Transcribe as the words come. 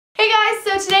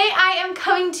So today I am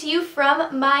coming to you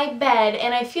from my bed,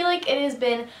 and I feel like it has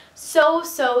been so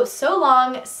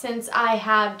long since I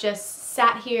have just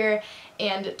sat here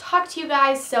and talked to you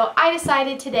guys, so I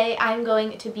decided today I'm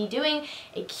going to be doing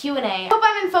a Q&A. I hope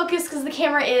I'm in focus because the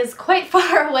camera is quite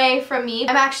far away from me.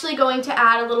 I'm actually going to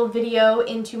add a little video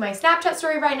into my Snapchat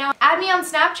story right now. Add me on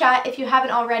Snapchat if you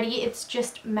haven't already. It's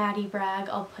just Maddi Bragg.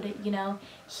 I'll put it,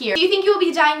 here. Do you think you will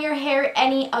be dyeing your hair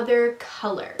any other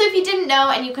color? So if you didn't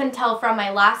know and you couldn't tell from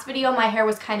my last video, my hair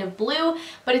was kind of blue,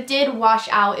 but it did wash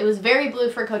out. It was very blue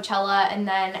for Coachella, and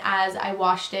then as I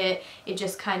washed it, it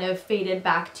just kind of faded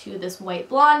back to this white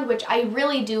blonde, which I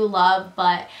really do love,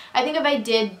 but I think if I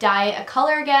did dye a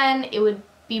color again, it would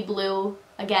be blue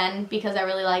again because I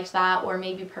really liked that, or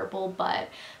maybe purple, but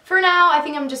for now I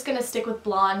think I'm just gonna stick with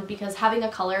blonde because having a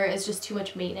color is just too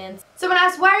much maintenance. Someone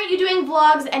asked, why aren't you doing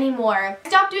vlogs anymore? I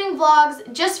stopped doing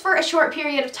vlogs just for a short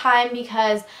period of time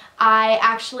because I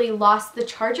actually lost the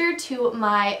charger to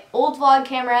my old vlog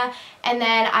camera, and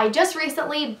then I just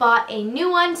recently bought a new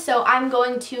one, so I'm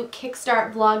going to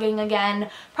kickstart vlogging again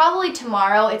probably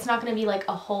tomorrow. It's not going to be like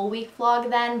a whole week vlog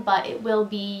then, but it will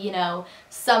be,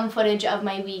 some footage of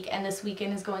my week, and this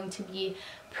weekend is going to be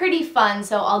pretty fun,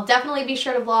 so I'll definitely be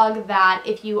sure to vlog that.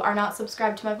 If you are not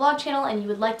subscribed to my vlog channel and you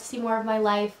would like to see more of my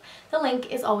life, the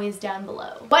link is always down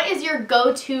below. What is your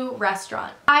go-to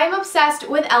restaurant? I am obsessed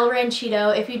with El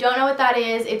Ranchito. If you don't know what that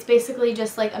is, it's basically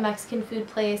just like a Mexican food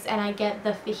place, and I get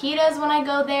the fajitas when I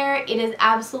go there. It is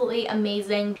absolutely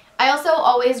amazing. I also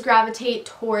always gravitate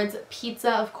towards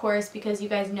pizza, of course, because you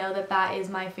guys know that that is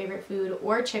my favorite food,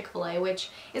 or Chick-fil-A, which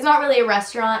is not really a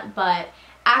restaurant, but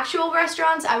actual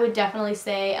restaurants, I would definitely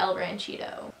say El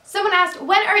Ranchito. Someone asked,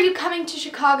 when are you coming to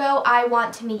Chicago? I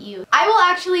want to meet you. I will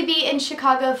actually be in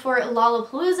Chicago for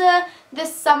Lollapalooza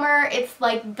this summer. It's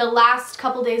like the last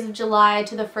couple days of July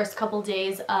to the first couple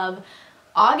days of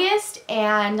August,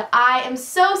 and I am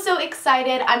so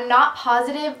excited. I'm not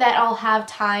positive that I'll have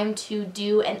time to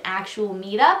do an actual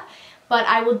meetup, but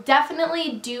I will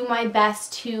definitely do my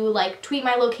best to tweet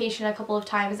my location a couple of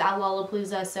times at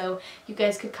Lollapalooza so you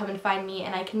guys could come and find me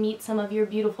and I can meet some of your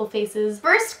beautiful faces.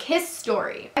 First kiss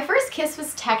story. My first kiss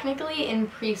was technically in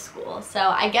preschool, so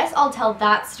I guess I'll tell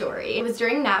that story. It was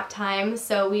during nap time,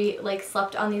 so we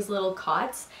slept on these little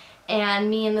cots, and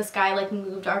me and this guy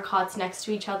moved our cots next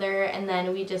to each other, and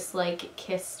then we just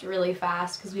kissed really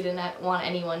fast because we didn't want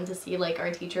anyone to see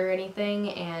our teacher or anything.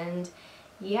 And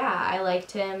yeah, I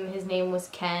liked him. His name was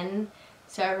Ken,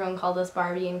 so everyone called us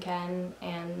Barbie and Ken,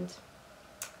 and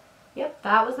yep,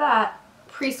 that was that.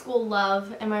 Preschool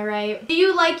love, am I right? Do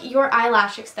you like your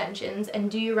eyelash extensions, and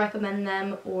do you recommend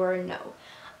them or no?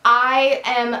 I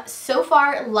am so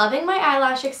far loving my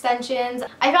eyelash extensions.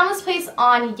 I found this place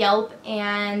on Yelp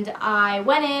and I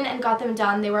went in and got them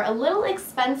done. They were a little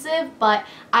expensive, but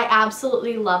I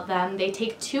absolutely love them. They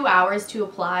take 2 hours to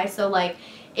apply, so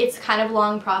it's kind of a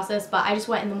long process, but I just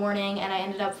went in the morning and I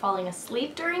ended up falling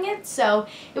asleep during it, so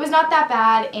it was not that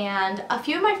bad. And a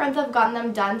few of my friends that have gotten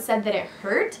them done said that it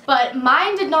hurt, but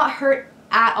mine did not hurt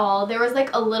at all. There was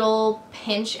a little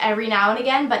pinch every now and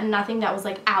again, but nothing that was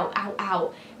ow, ow,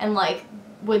 ow, and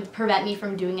would prevent me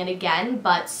from doing it again.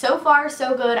 But so far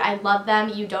so good. I love them.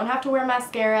 You don't have to wear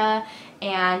mascara,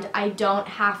 and I don't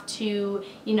have to,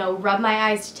 rub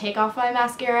my eyes to take off my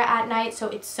mascara at night, so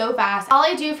it's so fast. All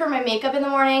I do for my makeup in the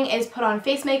morning is put on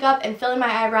face makeup and fill in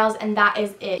my eyebrows, and that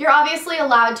is it. You're obviously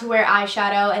allowed to wear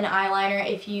eyeshadow and eyeliner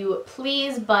if you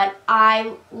please, but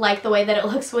I like the way that it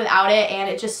looks without it, and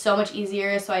it's just so much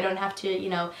easier, so I don't have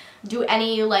to, do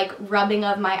any rubbing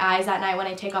of my eyes at night when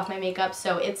I take off my makeup,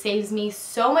 so it saves me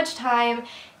so much time.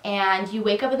 And you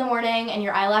wake up in the morning and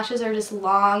your eyelashes are just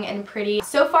long and pretty.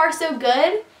 So far so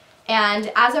good,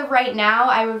 and as of right now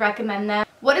I would recommend them.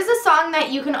 What is a song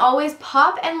that you can always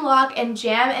pop and lock and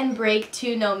jam and break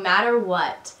to no matter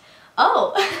what?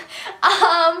 Oh,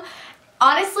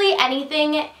 honestly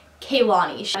anything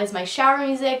Kehlani. That is my shower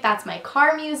music, that's my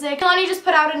car music. Kehlani just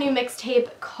put out a new mixtape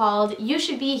called You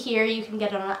Should Be Here. You can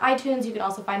get it on iTunes, you can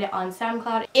also find it on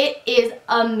SoundCloud. It is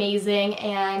amazing,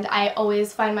 and I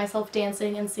always find myself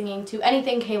dancing and singing to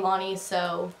anything Kehlani,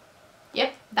 so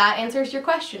yep, that answers your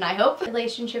question, I hope.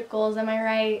 Relationship goals, am I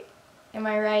right? Am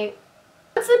I right?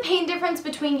 What's the pain difference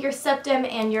between your septum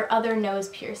and your other nose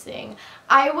piercing?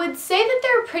 I would say that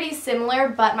they're pretty similar,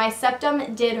 but my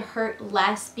septum did hurt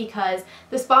less because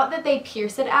the spot that they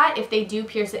pierce it at, if they do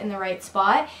pierce it in the right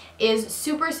spot, is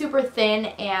super thin,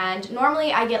 and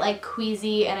normally I get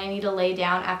queasy and I need to lay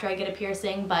down after I get a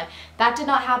piercing, but that did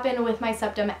not happen with my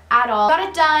septum at all. Got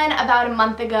it done about a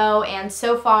month ago, and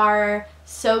so far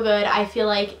so good. I feel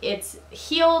like it's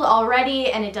healed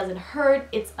already and it doesn't hurt.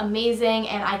 It's amazing,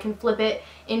 and I can flip it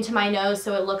into my nose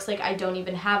so it looks like I don't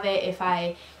even have it if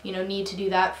I, you know, need to do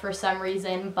that for some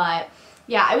reason. But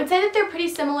yeah, I would say that they're pretty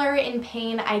similar in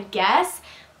pain, I guess.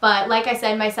 But like I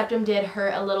said, my septum did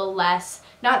hurt a little less.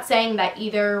 Not saying that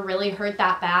either really hurt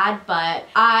that bad, but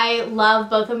I love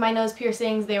both of my nose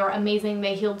piercings. They were amazing.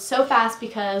 They healed so fast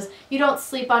because you don't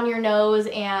sleep on your nose,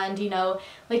 and, you know,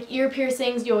 like ear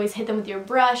piercings, you always hit them with your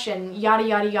brush and yada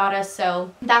yada yada.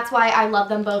 So that's why I love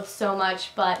them both so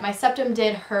much, but my septum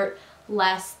did hurt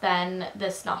less than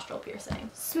this nostril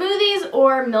piercing. Smoothies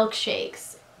or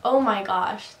milkshakes? Oh my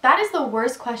gosh, that is the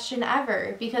worst question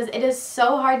ever because it is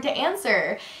so hard to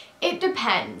answer. It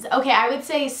depends. Okay, I would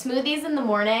say smoothies in the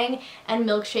morning and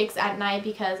milkshakes at night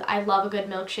because I love a good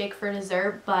milkshake for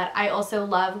dessert, but I also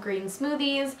love green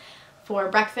smoothies for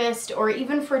breakfast or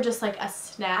even for just like a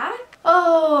snack.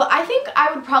 Oh, I think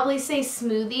I would probably say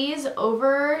smoothies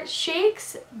over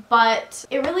shakes, but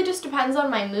it really just depends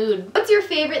on my mood. What's your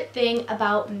favorite thing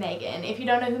about Megan? If you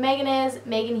don't know who Megan is,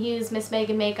 Megan Hughes, Miss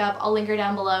Megan Makeup, I'll link her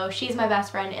down below. She's my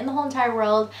best friend in the whole entire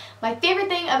world. My favorite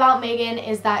thing about Megan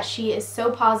is that she is so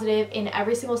positive in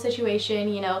every single situation.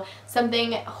 You know,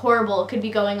 something horrible could be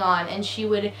going on and she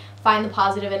would find the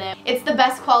positive in it. It's the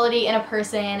best quality in a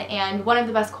person, and one of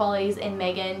the best qualities in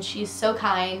Megan. She's so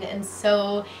kind and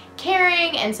so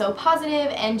caring and so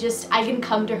positive, and just I can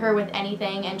come to her with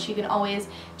anything and she can always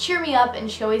cheer me up and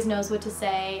she always knows what to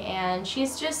say, and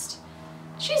she's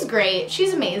great.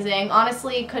 She's amazing.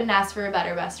 Honestly, couldn't ask for a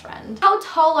better best friend. How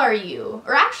tall are you?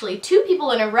 Or actually, 2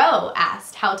 people in a row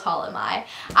asked how tall am I.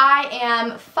 I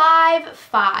am 5'5",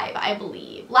 I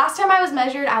believe. Last time I was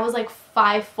measured, I was like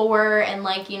 5'4" and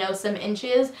like, you know, some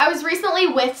inches. I was recently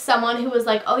with someone who was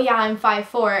like, oh yeah, I'm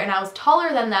 5'4", and I was taller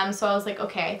than them, so I was like,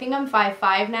 okay, I think I'm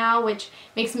 5'5" now, which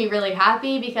makes me really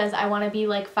happy because I want to be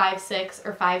like 5'6"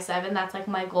 or 5'7". That's like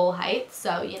my goal height,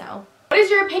 so you know. What is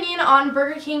your opinion on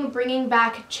Burger King bringing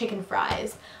back chicken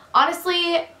fries?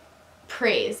 Honestly,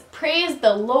 praise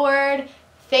the Lord.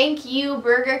 Thank you,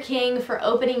 Burger King, for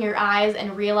opening your eyes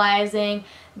and realizing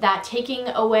that taking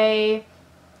away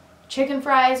chicken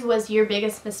fries was your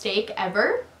biggest mistake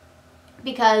ever,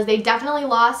 because they definitely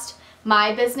lost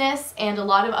my business and a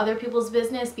lot of other people's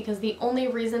business, because the only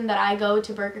reason that I go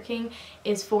to Burger King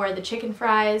is for the chicken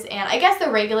fries, and I guess the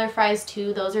regular fries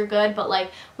too, those are good, but like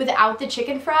without the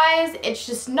chicken fries it's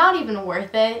just not even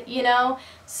worth it, you know?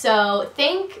 So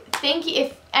thank you.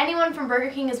 If anyone from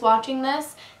Burger King is watching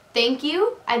this, thank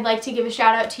you. I'd like to give a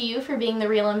shout out to you for being the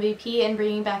real MVP and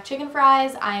bringing back chicken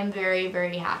fries. I am very,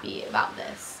 very happy about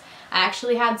this. I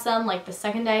actually had some like the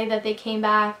second day that they came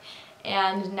back,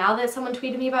 and now that someone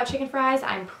tweeted me about chicken fries,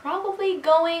 I'm probably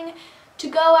going to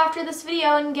go after this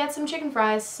video and get some chicken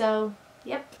fries, so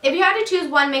yep. If you had to choose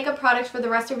one makeup product for the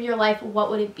rest of your life,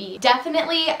 what would it be?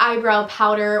 Definitely eyebrow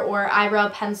powder or eyebrow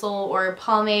pencil or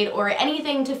pomade or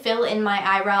anything to fill in my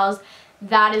eyebrows.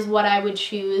 That is what I would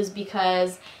choose,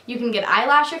 because you can get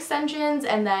eyelash extensions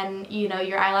and then, you know,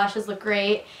 your eyelashes look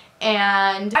great.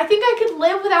 And I think I could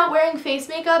live without wearing face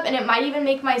makeup, and it might even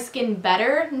make my skin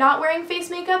better not wearing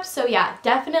face makeup. So yeah,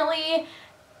 definitely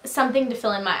something to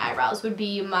fill in my eyebrows would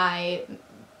be my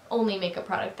only makeup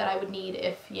product that I would need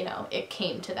if, you know, it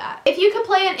came to that. If you could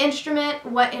play an instrument,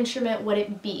 what instrument would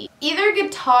it be? Either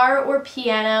guitar or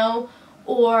piano,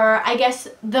 or I guess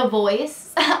the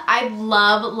voice. I'd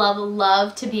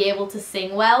love to be able to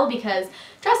sing well, because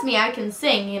trust me, I can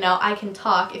sing, you know, I can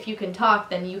talk. If you can talk,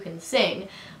 then you can sing.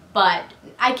 But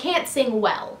I can't sing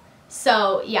well.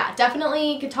 So yeah,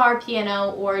 definitely guitar,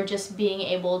 piano, or just being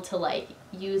able to like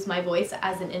use my voice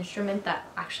as an instrument that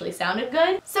actually sounded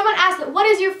good. Someone asked, what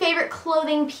is your favorite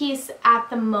clothing piece at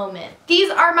the moment? These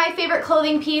are my favorite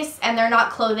clothing piece, and they're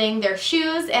not clothing, they're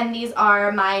shoes, and these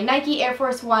are my Nike Air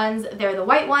Force Ones. They're the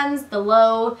white ones, the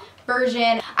low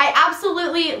version. I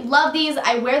absolutely love these.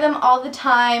 I wear them all the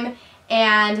time,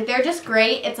 and they're just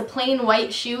great. It's a plain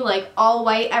white shoe, like all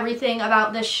white. Everything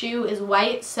about this shoe is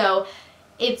white, so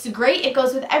it's great. It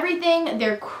goes with everything.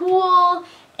 They're cool,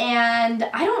 and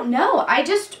I don't know. I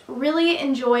just really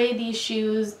enjoy these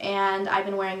shoes, and I've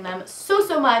been wearing them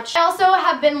so much. I also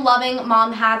have been loving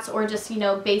mom hats, or just, you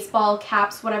know, baseball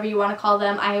caps, whatever you want to call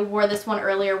them. I wore this one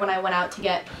earlier when I went out to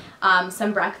get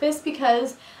some breakfast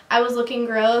because I was looking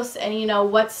gross, and you know,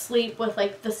 what's sleep with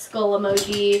like the skull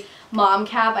emoji mom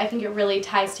cap? I think it really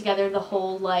ties together the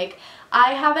whole like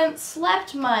I haven't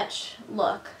slept much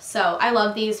look. So I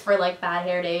love these for like bad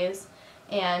hair days,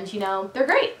 and you know, they're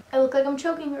great. I look like I'm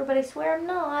choking here, but I swear I'm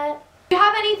not. Do you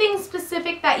have anything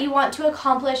specific that you want to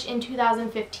accomplish in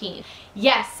 2015?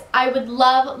 Yes, I would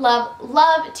love, love,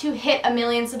 love to hit 1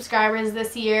 million subscribers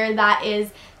this year. That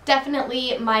is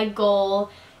definitely my goal.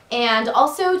 And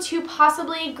also to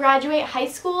possibly graduate high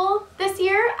school this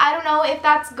year. I don't know if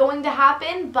that's going to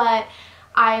happen, but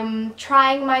I'm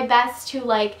trying my best to,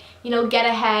 like, you know, get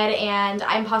ahead, and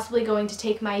I'm possibly going to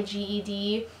take my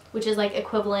GED, which is like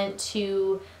equivalent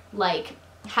to like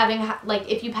having, like,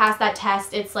 if you pass that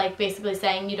test, it's like basically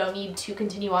saying you don't need to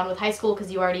continue on with high school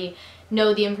because you already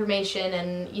know the information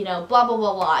and, you know, blah blah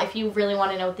blah blah. If you really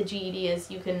want to know what the GED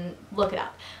is, you can look it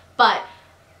up. But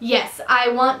yes, I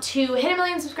want to hit 1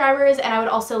 million subscribers, and I would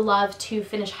also love to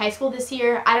finish high school this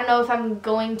year. I don't know if I'm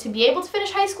going to be able to finish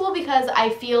high school because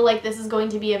I feel like this is going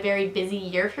to be a very busy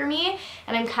year for me,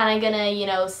 and I'm kind of gonna, you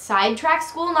know, sidetrack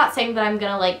school. Not saying that I'm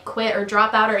gonna like quit or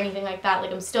drop out or anything like that.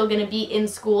 Like, I'm still gonna be in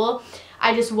school.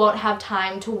 I just won't have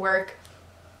time to work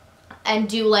and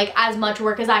do like as much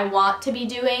work as I want to be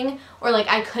doing, or like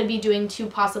I could be doing to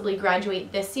possibly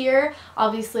graduate this year.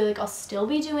 Obviously, like, I'll still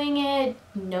be doing it.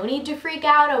 No need to freak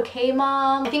out, okay,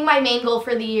 Mom? I think my main goal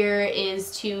for the year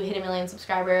is to hit 1 million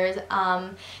subscribers.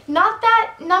 Not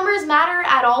that numbers matter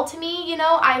at all to me, you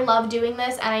know. I love doing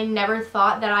this, and I never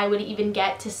thought that I would even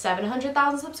get to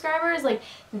 700,000 subscribers. Like,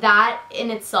 that in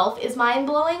itself is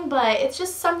mind-blowing, but it's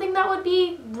just something that would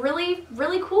be really,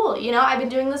 really cool, you know. I've been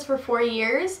doing this for 4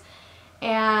 years,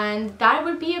 and that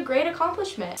would be a great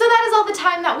accomplishment. So that is all the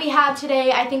time that we have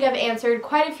today. I think I've answered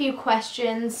quite a few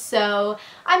questions, so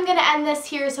I'm gonna end this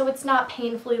here so it's not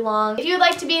painfully long. If you would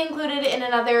like to be included in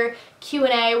another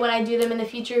Q&A when I do them in the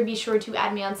future, be sure to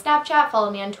add me on Snapchat,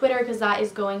 follow me on Twitter, because that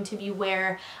is going to be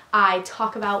where I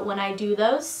talk about when I do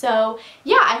those. So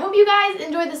yeah, I hope you guys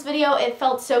enjoyed this video. It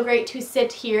felt so great to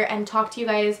sit here and talk to you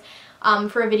guys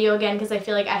for a video again, because I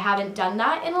feel like I haven't done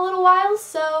that in a little while.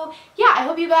 So yeah, I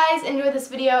hope you guys enjoyed this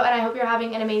video, and I hope you're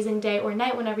having an amazing day or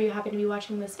night whenever you happen to be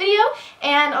watching this video,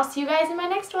 and I'll see you guys in my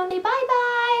next one. Bye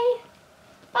bye!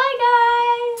 Bye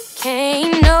guys!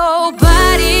 Can't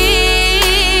nobody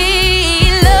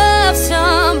love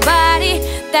somebody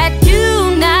that